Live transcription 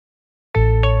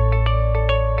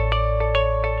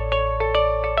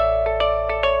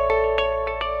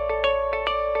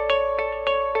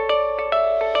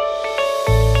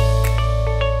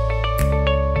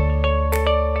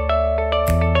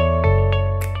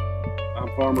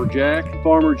I'm Farmer Jack.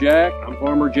 Farmer Jack. I'm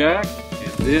Farmer Jack.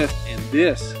 And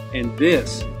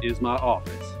this is my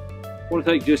office. I want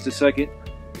to take just a second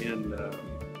and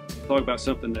talk about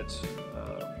something that's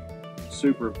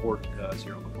super important to us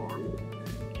here on the farm.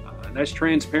 And that's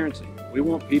transparency. We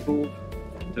want people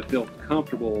to feel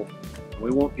comfortable.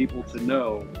 We want people to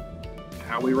know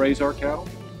how we raise our cattle.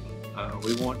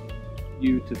 We want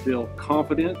you to feel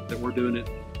confident that we're doing it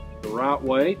the right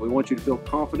way. We want you to feel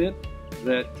confident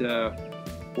that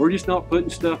we're just not putting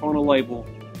stuff on a label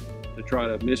to try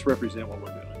to misrepresent what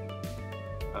we're doing.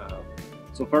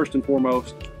 So first and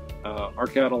foremost, our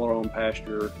cattle are on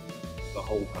pasture the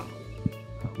whole time.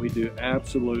 We do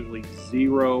absolutely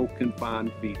zero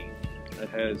confined feeding. That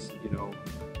has, you know,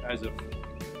 as a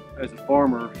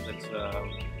farmer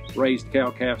that's raised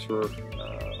cow-calves for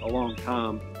a long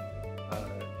time,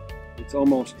 it's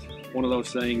almost one of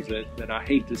those things that I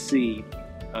hate to see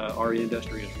our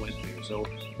industry has went to. So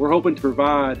we're hoping to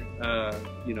provide,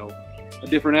 you know, a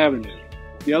different avenue.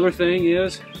 The other thing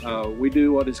is we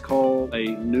do what is called a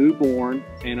newborn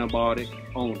antibiotic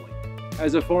only.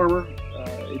 As a farmer,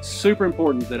 it's super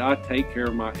important that I take care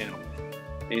of my animals.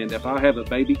 And if I have a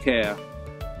baby calf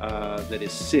that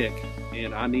is sick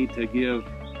and I need to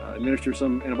administer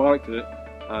some antibiotic to it,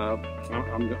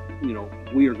 you know,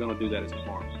 we are going to do that as a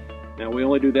farm. Now we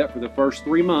only do that for the first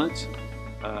 3 months,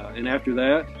 and after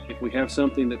that, if we have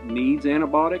something that needs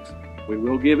antibiotics, we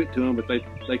will give it to them, but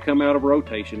they come out of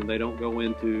rotation and they don't go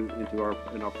into our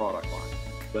product line.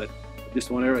 But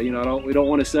just whenever, you know, we don't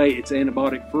want to say it's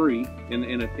antibiotic free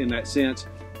in that sense.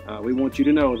 We want you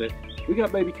to know that we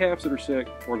got baby calves that are sick,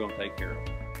 we're going to take care of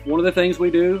them. One of the things we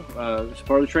do as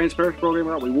part of the transparency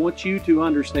program, we want you to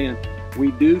understand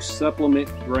we do supplement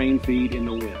grain feed in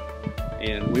the winter.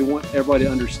 And we want everybody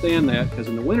to understand that, because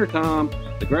in the wintertime,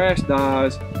 the grass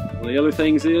dies. Well, the other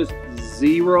things is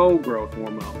zero growth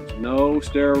hormones, no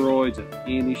steroids in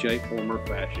any shape, form, or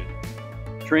fashion.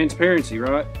 Transparency,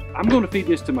 right? I'm going to feed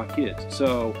this to my kids.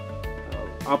 So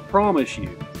I promise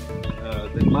you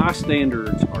that my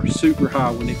standards are super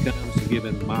high when it comes to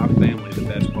giving my family the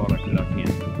best product that I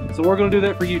can. So we're going to do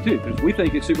that for you too, because we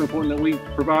think it's super important that we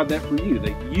provide that for you,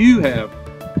 that you have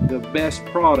the best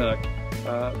product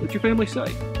that your family's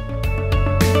safe.